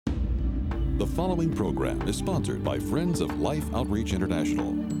The following program is sponsored by Friends of Life Outreach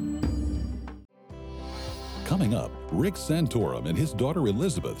International. Coming up, Rick Santorum and his daughter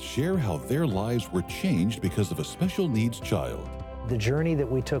Elizabeth share how their lives were changed because of a special needs child. The journey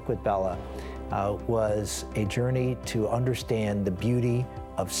that we took with Bella was a journey to understand the beauty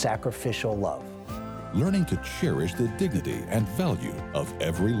of sacrificial love. Learning to cherish the dignity and value of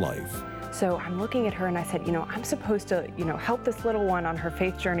every life. So I'm looking at her and I said, I'm supposed to, help this little one on her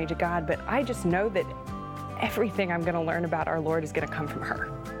faith journey to God, but I just know that everything I'm going to learn about our Lord is going to come from her.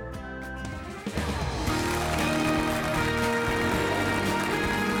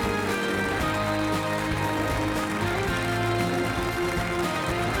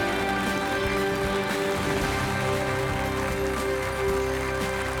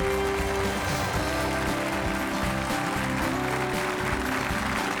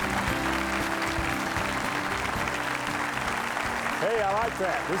 Hey, I like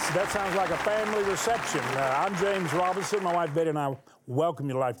that. That sounds like a family reception. I'm James Robison. My wife Betty and I welcome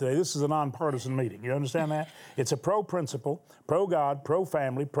you to life today. This is a nonpartisan meeting. You understand that? It's a pro-principle, pro-God,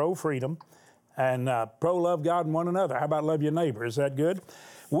 pro-family, pro-freedom, and pro-love God and one another. How about love your neighbor? Is that good?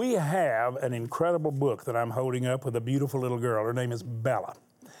 We have an incredible book that I'm holding up with a beautiful little girl. Her name is Bella.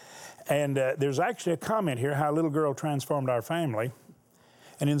 And there's actually a comment here how a little girl transformed our family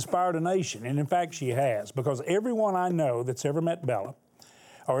and inspired a nation. And in fact, she has, because everyone I know that's ever met Bella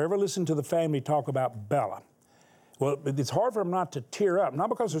or ever listened to the family talk about Bella, well, it's hard for them not to tear up, not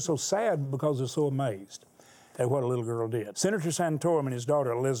because they're so sad, but because they're so amazed at what a little girl did. Senator Santorum and his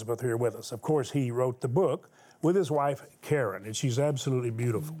daughter Elizabeth are here with us. Of course, he wrote the book with his wife Karen, and she's absolutely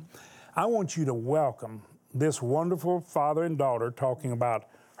beautiful. I want you to welcome this wonderful father and daughter talking about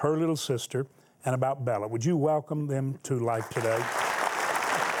her little sister and about Bella. Would you welcome them to life today?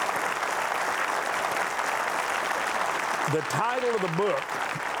 The title of the book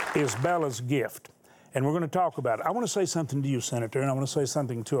is Bella's Gift, and we're going to talk about it. I want to say something to you, Senator, and I want to say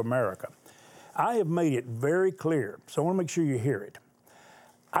something to America. I have made it very clear, so I want to make sure you hear it.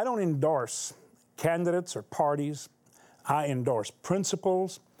 I don't endorse candidates or parties. I endorse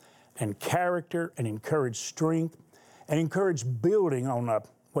principles and character and encourage strength and encourage building on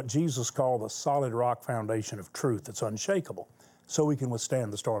what Jesus called the solid rock foundation of truth that's unshakable so we can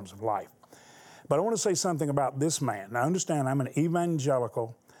withstand the storms of life. But I want to say something about this man. Now, understand, I'm an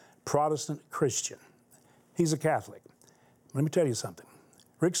evangelical Protestant Christian. He's a Catholic. Let me tell you something.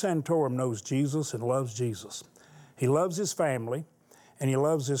 Rick Santorum knows Jesus and loves Jesus. He loves his family, and he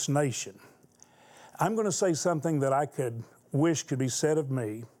loves this nation. I'm going to say something that I could wish could be said of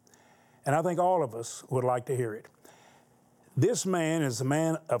me, and I think all of us would like to hear it. This man is a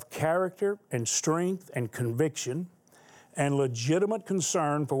man of character and strength and conviction and legitimate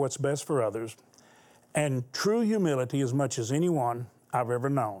concern for what's best for others, and true humility as much as anyone I've ever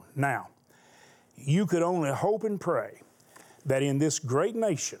known. Now, you could only hope and pray that in this great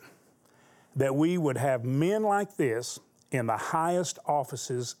nation that we would have men like this in the highest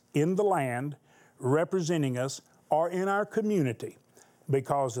offices in the land representing us or in our community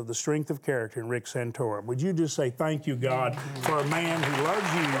because of the strength of character in Rick Santorum. Would you just say thank you, God, for a man who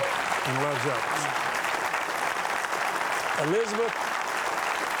loves you and loves others? Elizabeth,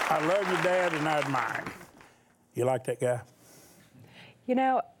 I love your dad and I admire him. You like that guy?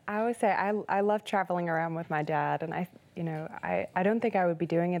 I always say I love traveling around with my dad, and I don't think I would be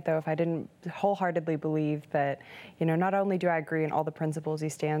doing it, though, if I didn't wholeheartedly believe that, not only do I agree in all the principles he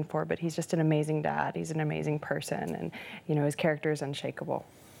stands for, but he's just an amazing dad. He's an amazing person, and, his character is unshakable.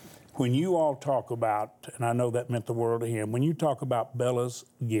 When you all talk about, and I know that meant the world to him, when you talk about Bella's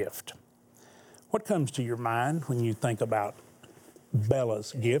gift, what comes to your mind when you think about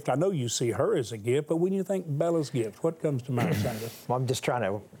Bella's gift? I know you see her as a gift, but when you think Bella's gift, what comes to mind, Senator? Well, I'm just trying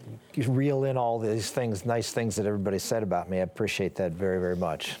to reel in all these things, nice things that everybody said about me. I appreciate that very, very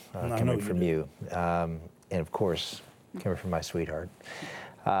much, coming from you. And of course, coming from my sweetheart.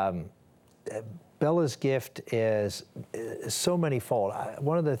 Bella's gift is so many-fold.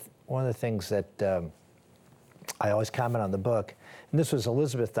 One of the things that I always comment on the book, and this was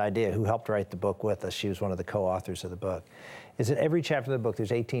Elizabeth's idea, who helped write the book with us. She was one of the co-authors of the book, is that every chapter of the book,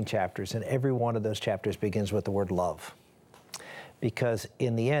 there's 18 chapters, and every one of those chapters begins with the word love. Because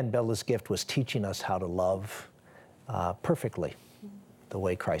in the end, Bella's gift was teaching us how to love perfectly, the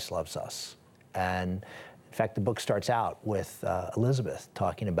way Christ loves us. And in fact, the book starts out with Elizabeth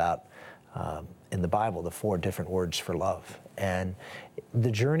talking about, in the Bible, the 4 different words for love. And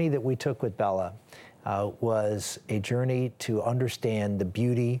the journey that we took with Bella was a journey to understand the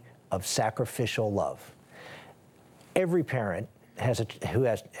beauty of sacrificial love. Every parent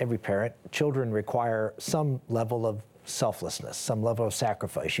children require some level of selflessness, some level of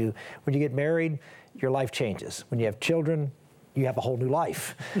sacrifice. When you get married, your life changes. When you have children, you have a whole new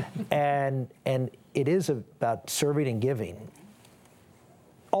life. and it is about serving and giving.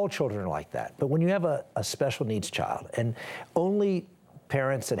 All children are like that. But when you have a special needs child, and only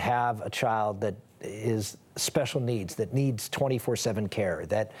parents that have a child that is special needs, that needs 24/7 care,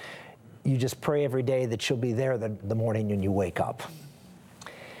 that you just pray every day that she'll be there the morning when you wake up.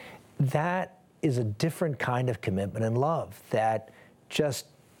 That is a different kind of commitment and love that just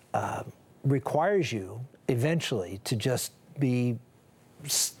requires you eventually to just be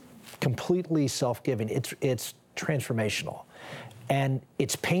completely self-giving. It's transformational. And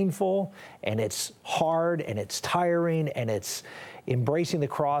it's painful, and it's hard, and it's tiring, and it's embracing the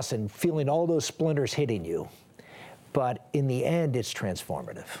cross and feeling all those splinters hitting you. But in the end, it's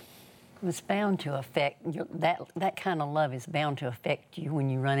transformative. It's bound to affect, that kind of love is bound to affect you when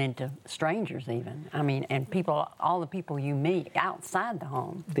you run into strangers even. I mean, and people, all the people you meet outside the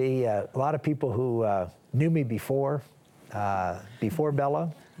home. A lot of people who knew me before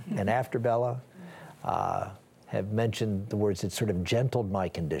Bella and after Bella, have mentioned the words, it sort of gentled my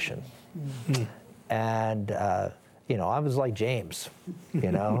condition. Mm-hmm. And, I was like James,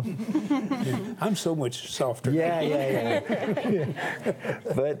 I'm so much softer. Yeah.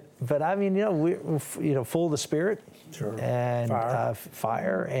 But I mean, we're full of the Spirit. Sure. And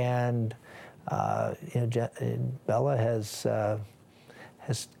fire. And, Bella has, the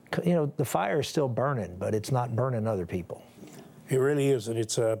fire is still burning, but it's not burning other people. It really is, and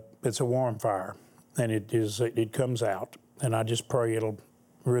it's a warm fire. And it comes out, and I just pray it'll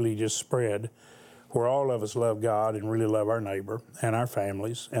really just spread where all of us love God and really love our neighbor and our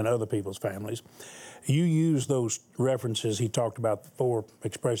families and other people's families. You use those references. He talked about the 4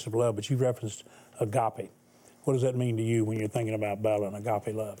 expressions of love, but you referenced agape. What does that mean to you when you're thinking about Bella and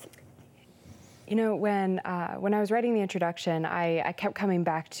agape love? When I was writing the introduction, I kept coming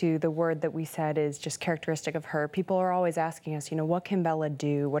back to the word that we said is just characteristic of her. People are always asking us, what can Bella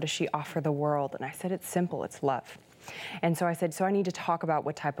do? What does she offer the world? And I said, it's simple, it's love. And so I said, so I need to talk about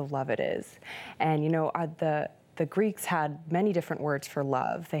what type of love it is. And, the Greeks had many different words for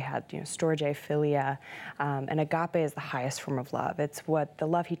love. They had, storge, philia, and agape is the highest form of love. It's what the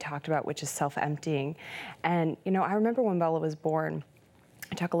love he talked about, which is self-emptying. And, I remember when Bella was born,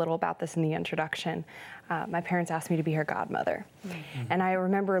 I talk a little about this in the introduction. My parents asked me to be her godmother. Mm-hmm. And I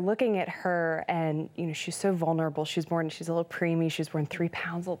remember looking at her and, she's so vulnerable. She's a little preemie. She was born 3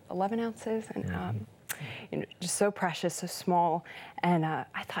 pounds, 11 ounces. And, just so precious, so small. And I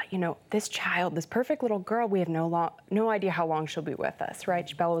thought, this child, this perfect little girl, we have no idea how long she'll be with us, right?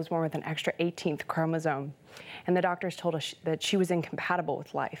 Bella was born with an extra 18th chromosome. And the doctors told us that she was incompatible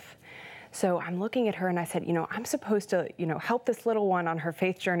with life. So I'm looking at her and I said, I'm supposed to, help this little one on her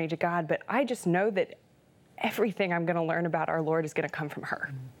faith journey to God, but I just know that everything I'm going to learn about our Lord is going to come from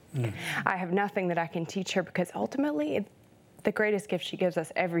her. Mm-hmm. I have nothing that I can teach her because ultimately the greatest gift she gives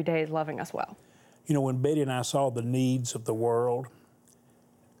us every day is loving us well. When Betty and I saw the needs of the world,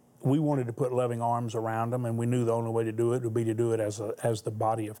 we wanted to put loving arms around them, and we knew the only way to do it would be to do it as the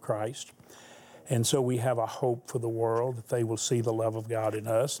body of Christ. And so we have a hope for the world that they will see the love of God in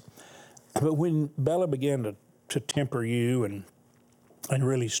us. But when Bella began to temper you and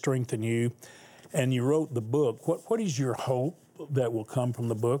really strengthen you, and you wrote the book, what is your hope that will come from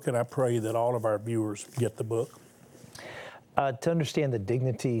the book? And I pray that all of our viewers get the book. To understand the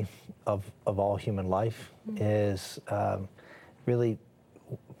dignity of all human life is really,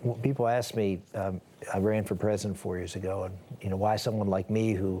 when people ask me, I ran for president 4 years ago, and why someone like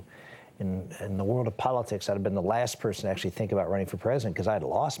me who, in the world of politics, I'd have been the last person to actually think about running for president because I had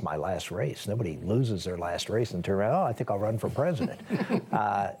lost my last race. Nobody loses their last race and turn around, I think I'll run for president.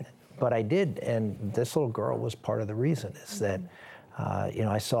 But I did, and this little girl was part of the reason, is that,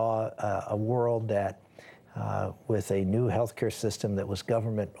 I saw a world that, with a new healthcare system that was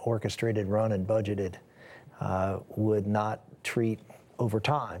government orchestrated, run, and budgeted, would not treat over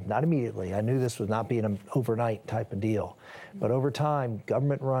time, not immediately. I knew this would not be an overnight type of deal. But over time,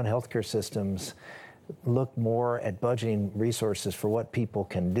 government-run healthcare systems look more at budgeting resources for what people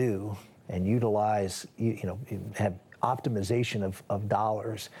can do and utilize, have optimization of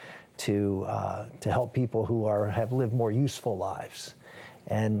dollars to help people who have lived more useful lives.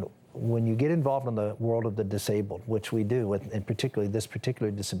 And when you get involved in the world of the disabled, which we do, and particularly this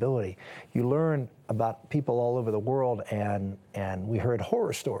particular disability, you learn about people all over the world, and we heard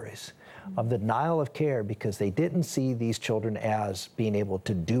horror stories of the denial of care because they didn't see these children as being able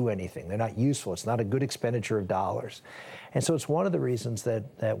to do anything. They're not useful. It's not a good expenditure of dollars. And so it's one of the reasons that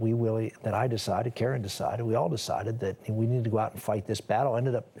I decided, Karen decided, we all decided that we needed to go out and fight this battle.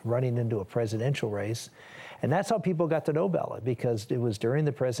 Ended up running into a presidential race. And that's how people got to know Bella, because it was during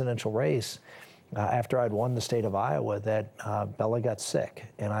the presidential race, after I'd won the state of Iowa, that Bella got sick.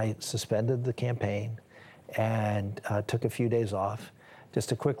 And I suspended the campaign and took a few days off.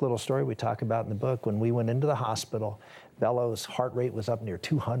 Just a quick little story we talk about in the book. When we went into the hospital, Bella's heart rate was up near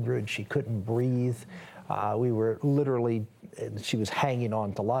 200. She couldn't breathe. We were literally, she was hanging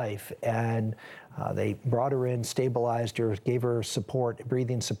on to life. And they brought her in, stabilized her, gave her support,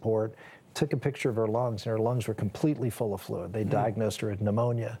 breathing support, took a picture of her lungs, and her lungs were completely full of fluid. They diagnosed her with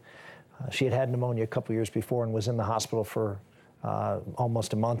pneumonia. She had pneumonia a couple years before and was in the hospital for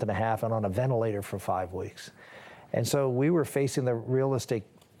almost a month and a half and on a ventilator for 5 weeks. And so we were facing the realistic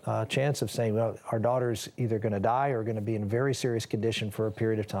chance of saying, well, our daughter's either going to die or going to be in very serious condition for a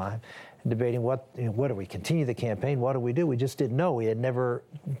period of time, and debating what do we continue the campaign? What do we do? We just didn't know. We had never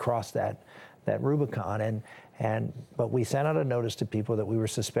crossed that Rubicon. But we sent out a notice to people that we were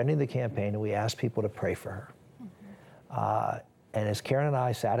suspending the campaign, and we asked people to pray for her. And as Karen and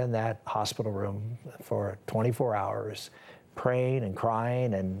I sat in that hospital room for 24 hours, praying and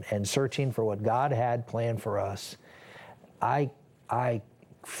crying and searching for what God had planned for us, I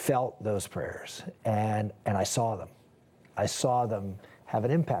felt those prayers, and I saw them. I saw them have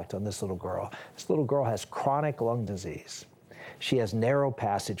an impact on this little girl. This little girl has chronic lung disease. She has narrow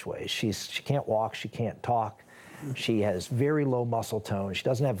passageways. She can't walk, she can't talk. She has very low muscle tone. She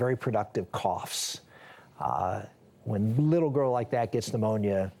doesn't have very productive coughs. When a little girl like that gets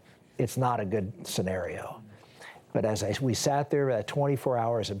pneumonia, it's not a good scenario. But we sat there at 24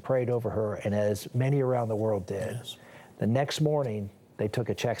 hours and prayed over her, and as many around the world did, yes. The next morning, they took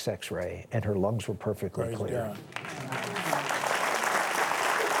a chest X-ray, and her lungs were perfectly clear.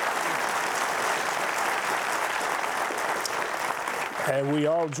 And we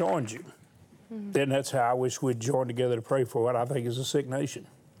all joined you. And that's how I wish we'd join together to pray for what I think is a sick nation.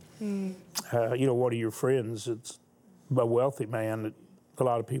 You know, one of your friends, it's a wealthy man that a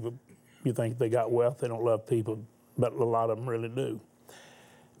lot of people, you think they got wealth, they don't love people, but a lot of them really do.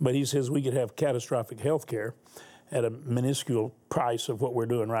 But he says we could have catastrophic health care at a minuscule price of what we're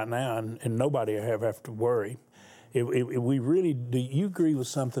doing right now, and nobody will have to worry. If we really, do you agree with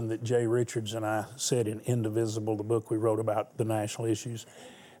something that Jay Richards and I said in Indivisible, the book we wrote about the national issues,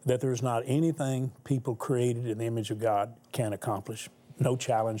 that there's not anything people created in the image of God can't accomplish? No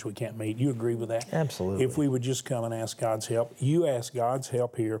challenge we can't meet. You agree with that? Absolutely. If we would just come and ask God's help, you ask God's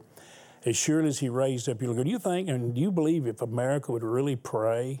help here, as surely as He raised up your. Do you think and do you believe if America would really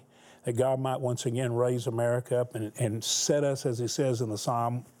pray that God might once again raise America up and set us, as He says in the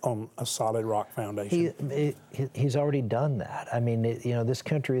Psalm, on a solid rock foundation? He's already done that. I mean, you know, this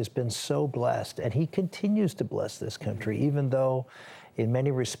country has been so blessed, and He continues to bless this country, even though in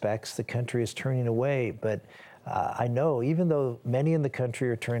many respects the country is turning away. But I know even though many in the country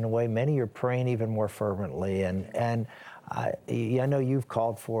are turning away, many are praying even more fervently. And I know you've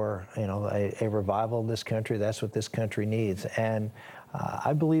called for, you know, a revival in this country. That's what this country needs. And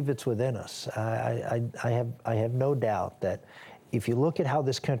I believe it's within us. I have no doubt that if you look at how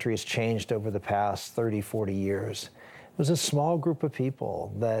this country has changed over the past 30, 40 years, it was a small group of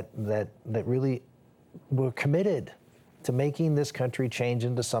people that really were committed to making this country change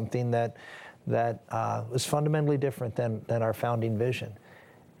into something that was fundamentally different than our founding vision.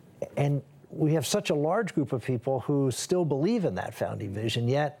 And we have such a large group of people who still believe in that founding vision,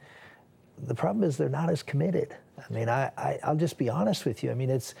 yet the problem is they're not as committed. I mean, I'll just be honest with you. I mean,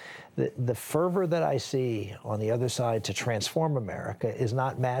 it's the fervor that I see on the other side to transform America is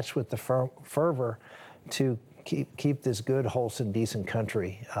not matched with the fervor to keep this good, wholesome, decent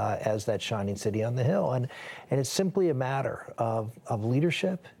country as that shining city on the hill. And it's simply a matter of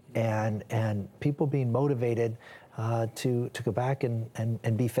leadership and people being motivated to go back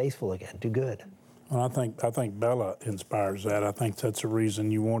and be faithful again, do good. Well, I think Bella inspires that. I think that's the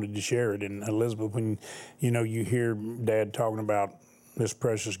reason you wanted to share it. And Elizabeth, when you hear Dad talking about this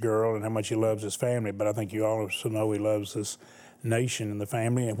precious girl and how much he loves his family, but I think you also know he loves this nation and the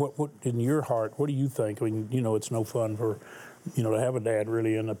family. And what in your heart, what do you think? I mean, it's no fun for to have a dad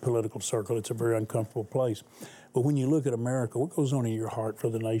really in a political circle. It's a very uncomfortable place. But when you look at America, what goes on in your heart for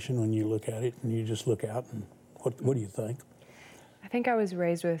the nation when you look at it and you just look out and what do you think? I think I was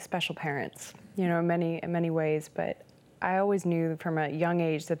raised with special parents, in many ways, but I always knew from a young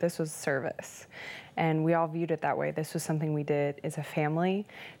age that this was service. And we all viewed it that way. This was something we did as a family,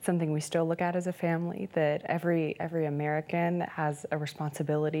 something we still look at as a family, that every American has a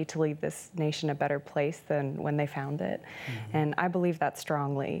responsibility to leave this nation a better place than when they found it. And I believe that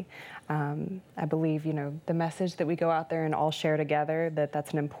strongly. I believe, the message that we go out there and all share together,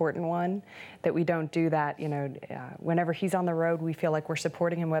 that's an important one, that we don't do that, whenever he's on the road, we feel like we're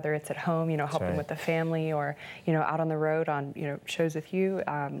supporting him, whether it's at home, helping with the family, or, out on the road on, shows with you.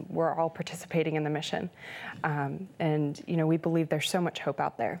 We're all participating in the mission. And, we believe there's so much hope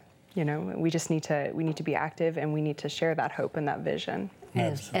out there. We just need to be active, and we need to share that hope and that vision.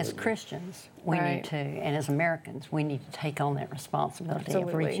 As Christians, we need to, and as Americans, we need to take on that responsibility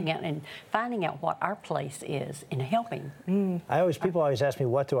of reaching out and finding out what our place is in helping. People always ask me,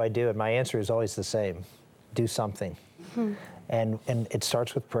 what do I do? And my answer is always the same: do something. And it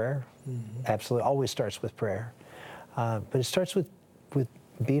starts with prayer. Absolutely, always starts with prayer. But it starts with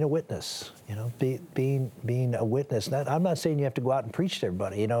being a witness. Being a witness. I'm not saying you have to go out and preach to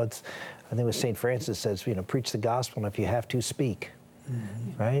everybody. I think it was St. Francis says, preach the gospel, and if you have to, speak.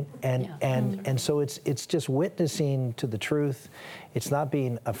 Right? And so it's just witnessing to the truth. It's not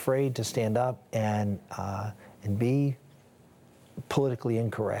being afraid to stand up and be politically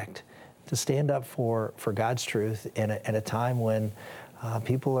incorrect, to stand up for God's truth at a time when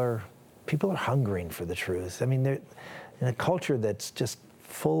people are hungering for the truth. I mean, they're in a culture that's just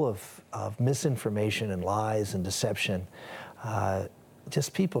full of misinformation and lies and deception.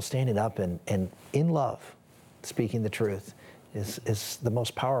 Just people standing up and in love, speaking the truth is the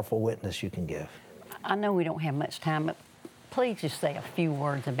most powerful witness you can give. I know we don't have much time, but please just say a few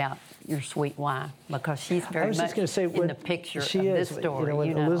words about your sweet wife, because she's very much in the picture of this story.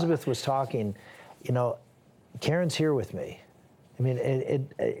 When Elizabeth was talking, Karen's here with me. I mean,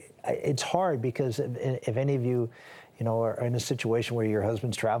 it's hard because if any of you, are in a situation where your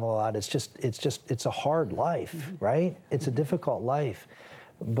husband's traveling a lot, it's a hard life, right? It's a difficult life.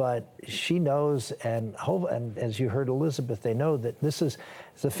 But she knows, and as you heard Elizabeth, they know that it's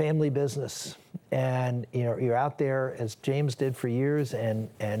a family business. And you're out there, as James did for years,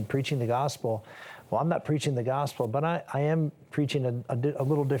 and preaching the gospel. Well, I'm not preaching the gospel, but I am preaching a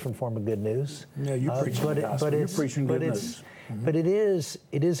little different form of good news. Yeah, you're preaching the gospel. You're preaching good news. But it is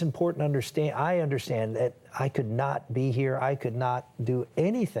important to understand. I understand that I could not be here. I could not do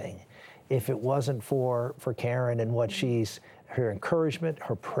anything if it wasn't for Karen and what her encouragement,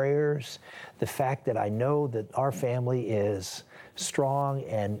 her prayers, the fact that I know that our family is strong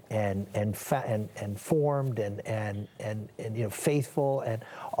and formed and faithful, and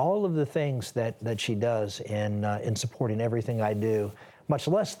all of the things that she does in supporting everything I do, much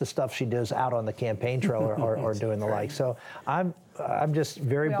less the stuff she does out on the campaign trail or doing the like. So I'm just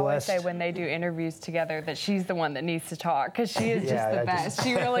very blessed. We always say when they do interviews together that she's the one that needs to talk, because she is just the best.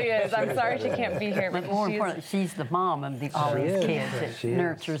 She really is. I'm sorry she can't be here. But more importantly, she's the mom of all these kids that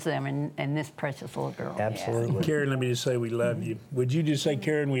nurtures them and this precious little girl. Absolutely. Yeah. Karen, let me just say we love you. Would you just say,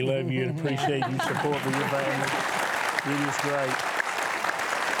 Karen, we love you and appreciate your support for your family? It is great.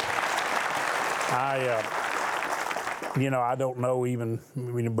 I don't know even,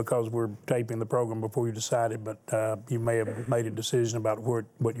 because we're taping the program before you decided, but you may have made a decision about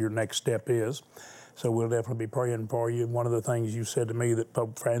what your next step is. So we'll definitely be praying for you. One of the things you said to me that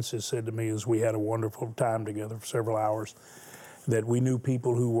Pope Francis said to me is we had a wonderful time together for several hours, that we knew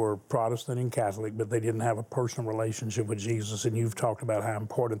people who were Protestant and Catholic, but they didn't have a personal relationship with Jesus. And you've talked about how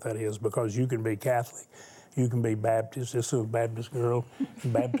important that is, because you can be Catholic, you can be Baptist. This little Baptist girl,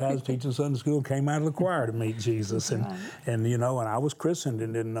 baptized, teaching Sunday school, came out of the choir to meet Jesus. And I was christened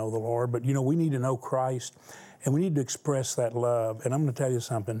and didn't know the Lord. But, we need to know Christ, and we need to express that love. And I'm going to tell you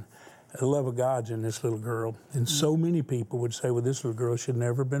something. The love of God's in this little girl. And so many people would say, well, this little girl should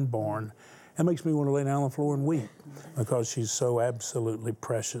never have been born. That makes me want to lay down on the floor and weep, because she's so absolutely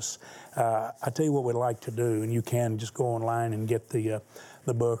precious. I tell you what we'd like to do, and you can just go online and get the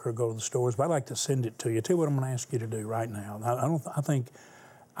book or go to the stores, but I'd like to send it to you. Tell you what I'm going to ask you to do right now.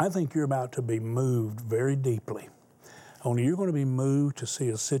 I think you're about to be moved very deeply. Only you're going to be moved to see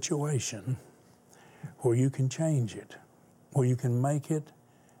a situation where you can change it, where you can make it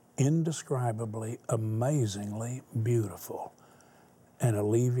indescribably, amazingly beautiful, and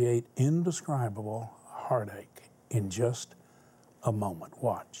alleviate indescribable heartache in just a moment.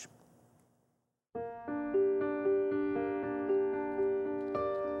 Watch.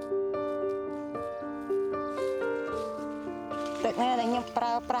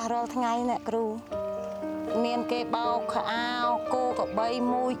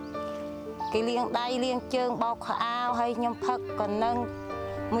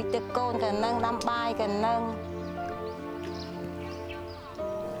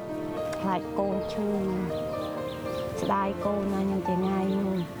 ខ្លាចកូនឈឺស្ដាយកូនណាខ្ញុំថ្ងៃ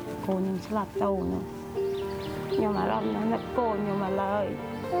នោះកូនខ្ញុំស្លាប់ទៅនោះខ្ញុំអារម្មណ៍ណាស់នឹកកូនខ្ញុំមកឡើយ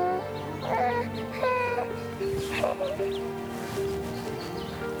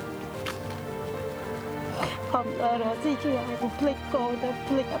ខ្ញុំរត់ស៊ីជួយឲ្យខ្ញុំភ្លេចកូនទៅ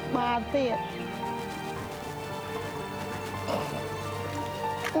ភ្លេចអត់បានទៀត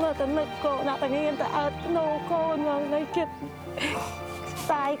នៅតែនឹកកូនដាក់តែងៀនតែអត់ណូកូនមកនៅចិត្ត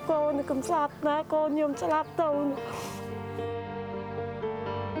តាយកូនកំស្លាប់ណាកូនខ្ញុំស្លាប់ទៅ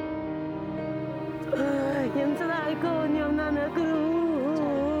ខ្ញុំស្លាប់កូនខ្ញុំណាស់គ្រូ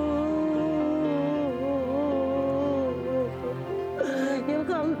ខ្ញុំ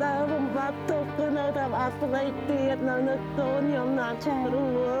ខំដើរបំបត្តិទុកគឺនៅតែអត់ស្ដីទៀតនៅនឹកកូនខ្ញុំណាស់ចាគ្រូ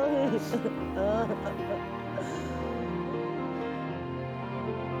អើយ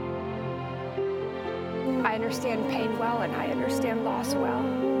I understand pain well and I understand loss well.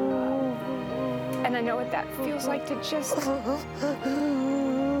 And I know what that feels like to just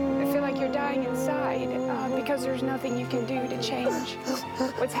feel like you're dying inside because there's nothing you can do to change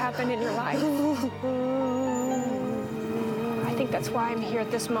what's happened in your life. I think that's why I'm here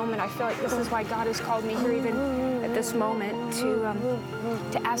at this moment. I feel like this is why God has called me here even at this moment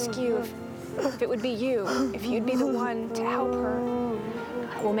to ask you if it would be you, if you'd be the one to help her.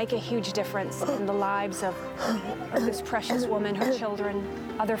 Will make a huge difference in the lives of this precious woman, her children,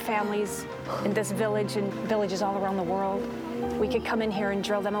 other families in this village and villages all around the world. We could come in here and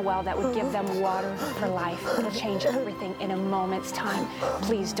drill them a well that would give them water for life. It'll change everything in a moment's time.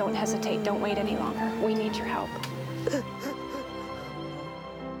 Please don't hesitate. Don't wait any longer. We need your help.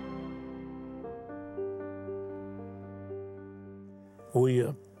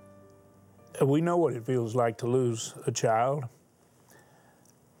 We know what it feels like to lose a child.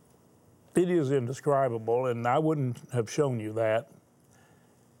 It is indescribable, and I wouldn't have shown you that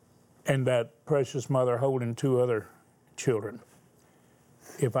and that precious mother holding two other children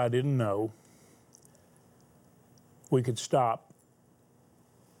if I didn't know we could stop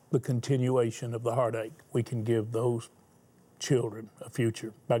the continuation of the heartache. We can give those children a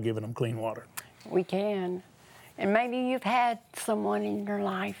future by giving them clean water. We can. And maybe you've had someone in your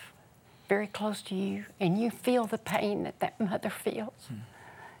life very close to you, and you feel the pain that that mother feels.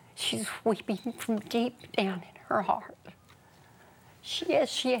 She's weeping from deep down in her heart. Yes,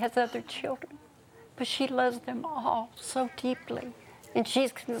 she has other children, but she loves them all so deeply. And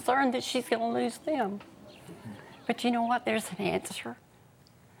she's concerned that she's going to lose them. But you know what? There's an answer.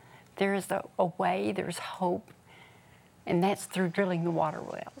 There is a way, there's hope, and that's through drilling the water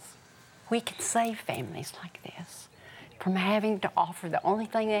wells. We can save families like this from having to offer, the only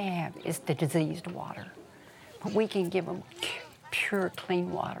thing they have is the diseased water. But we can give them pure,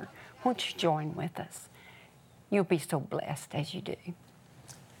 clean water. Won't you join with us? You'll be so blessed as you do.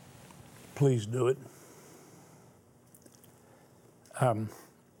 Please do it.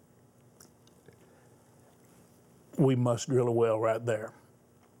 We must drill a well right there.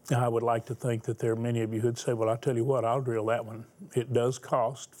 I would like to think that there are many of you who'd say, well, I'll tell you what, I'll drill that one. It does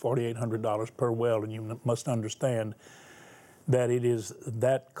cost $4,800 per well, and you must understand that it is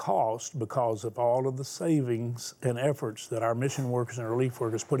that cost because of all of the savings and efforts that our mission workers and relief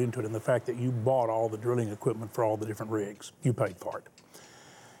workers put into it, and the fact that you bought all the drilling equipment for all the different rigs. You paid for it.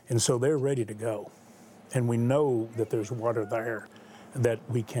 And so they're ready to go. And we know that there's water there that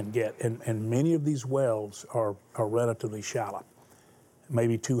we can get. And many of these wells are relatively shallow,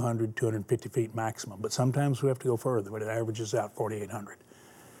 maybe 200, 250 feet maximum. But sometimes we have to go further, but it averages out 4,800.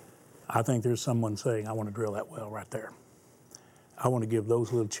 I think there's someone saying, I want to drill that well right there. I want to give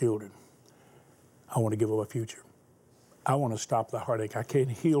those little children, I want to give them a future. I want to stop the heartache. I can't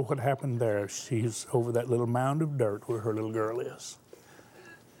heal what happened there. She's over that little mound of dirt where her little girl is.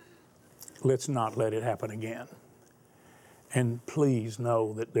 Let's not let it happen again. And please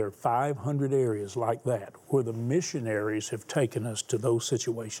know that there are 500 areas like that where the missionaries have taken us to those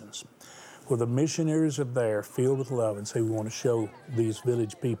situations, where the missionaries are there filled with love and say, we want to show these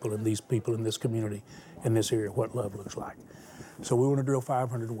village people and these people in this community, in this area, what love looks like. So we want to drill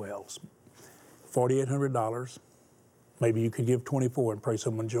 500 wells, $4,800. Maybe you could give 24 and pray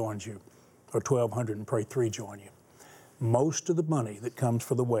someone joins you, or 1,200 and pray 3 join you. Most of the money that comes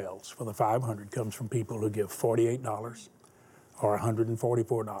for the wells, for the 500, comes from people who give $48 or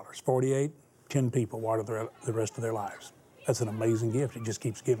 $144. 48, 10 people water the rest of their lives. That's an amazing gift. It just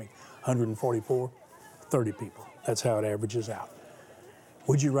keeps giving. 144, 30 people. That's how it averages out.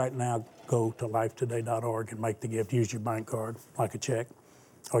 Would you right now go to lifetoday.org and make the gift? Use your bank card like a check.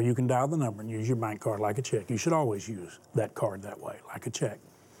 Or you can dial the number and use your bank card like a check. You should always use that card that way, like a check.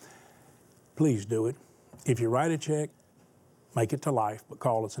 Please do it. If you write a check, Make it to life, but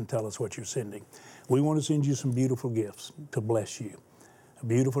call us and tell us what you're sending. We want to send you some beautiful gifts to bless you. A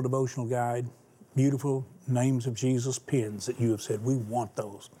beautiful devotional guide, beautiful names of Jesus pins that you have said, we want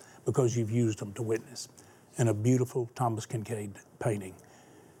those because you've used them to witness. And a beautiful Thomas Kincaid painting,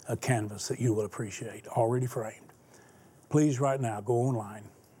 a canvas that you will appreciate, already framed. Please right now go online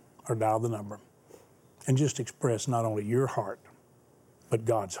or dial the number and just express not only your heart, but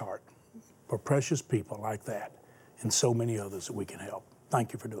God's heart for precious people like that and so many others that we can help.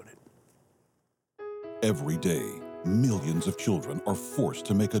 Thank you for doing it. Every day, millions of children are forced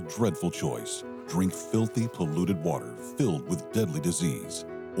to make a dreadful choice: drink filthy, polluted water filled with deadly disease,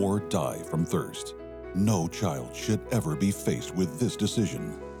 or die from thirst. No child should ever be faced with this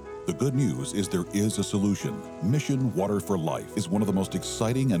decision. The good news is there is a solution. Mission Water for Life is one of the most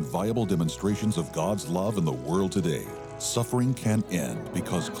exciting and viable demonstrations of God's love in the world today. Suffering can end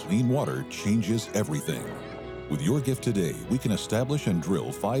because clean water changes everything. With your gift today, we can establish and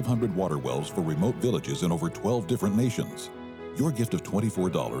drill 500 water wells for remote villages in over 12 different nations. Your gift of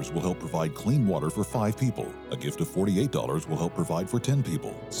 $24 will help provide clean water for 5 people. A gift of $48 will help provide for 10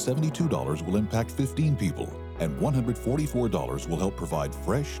 people. $72 will impact 15 people. And $144 will help provide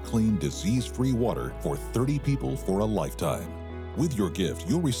fresh, clean, disease-free water for 30 people for a lifetime. With your gift,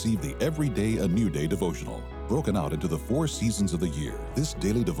 you'll receive the Everyday a New Day devotional. Broken out into the 4 seasons of the year, this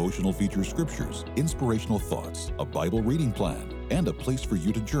daily devotional features scriptures, inspirational thoughts, a Bible reading plan, and a place for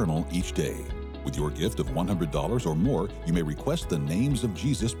you to journal each day. With your gift of $100 or more, you may request the Names of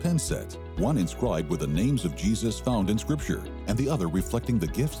Jesus pen set, one inscribed with the names of Jesus found in Scripture, and the other reflecting the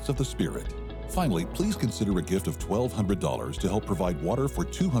gifts of the Spirit. Finally, please consider a gift of $1,200 to help provide water for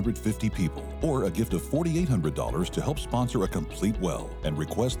 250 people, or a gift of $4,800 to help sponsor a complete well, and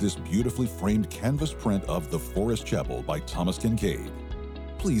request this beautifully framed canvas print of The Forest Chapel by Thomas Kincaid.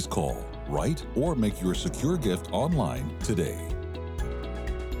 Please call, write, or make your secure gift online today.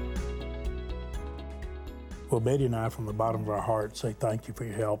 Well, Betty and I, from the bottom of our hearts, say thank you for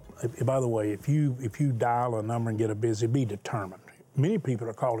your help. By the way, if you dial a number and get a busy, be determined. Many people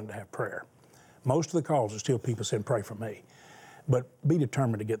are calling to have prayer. Most of the calls are still people saying, pray for me. But be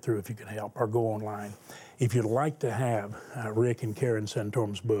determined to get through if you can help, or go online. If you'd like to have Rick and Karen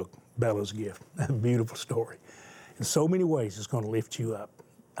Santorum's book, Bella's Gift, a beautiful story. In so many ways, it's going to lift you up.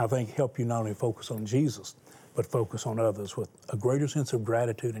 I think help you not only focus on Jesus, but focus on others with a greater sense of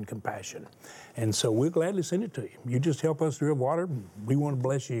gratitude and compassion. And so we'll gladly send it to you. You just help us drill water. We want to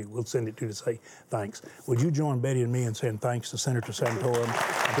bless you. We'll send it to you to say thanks. Would you join Betty and me in saying thanks to Senator Santorum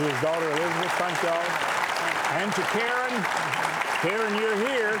and to his daughter Elizabeth? Thank y'all. And to Karen. Karen, you're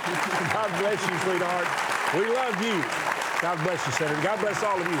here. God bless you, sweetheart. We love you. God bless you, Senator. God bless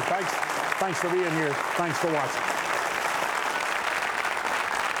all of you. Thanks for being here. Thanks for watching.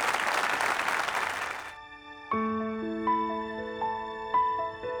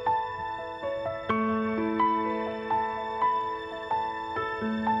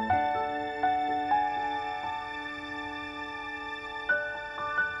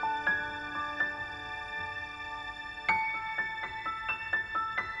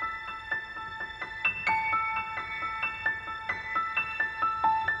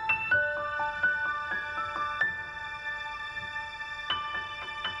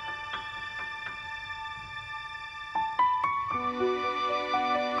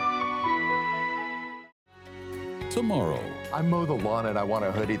 Tomorrow. I mow the lawn and I want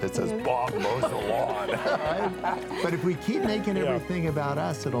a hoodie that says Bob mows the lawn. But if we keep making everything about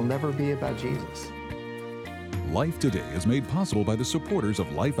us, it'll never be about Jesus. Life Today is made possible by the supporters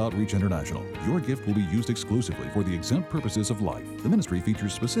of Life Outreach International. Your gift will be used exclusively for the exempt purposes of life. The ministry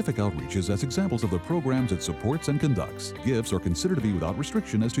features specific outreaches as examples of the programs it supports and conducts. Gifts are considered to be without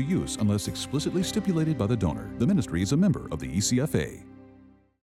restriction as to use unless explicitly stipulated by the donor. The ministry is a member of the ECFA.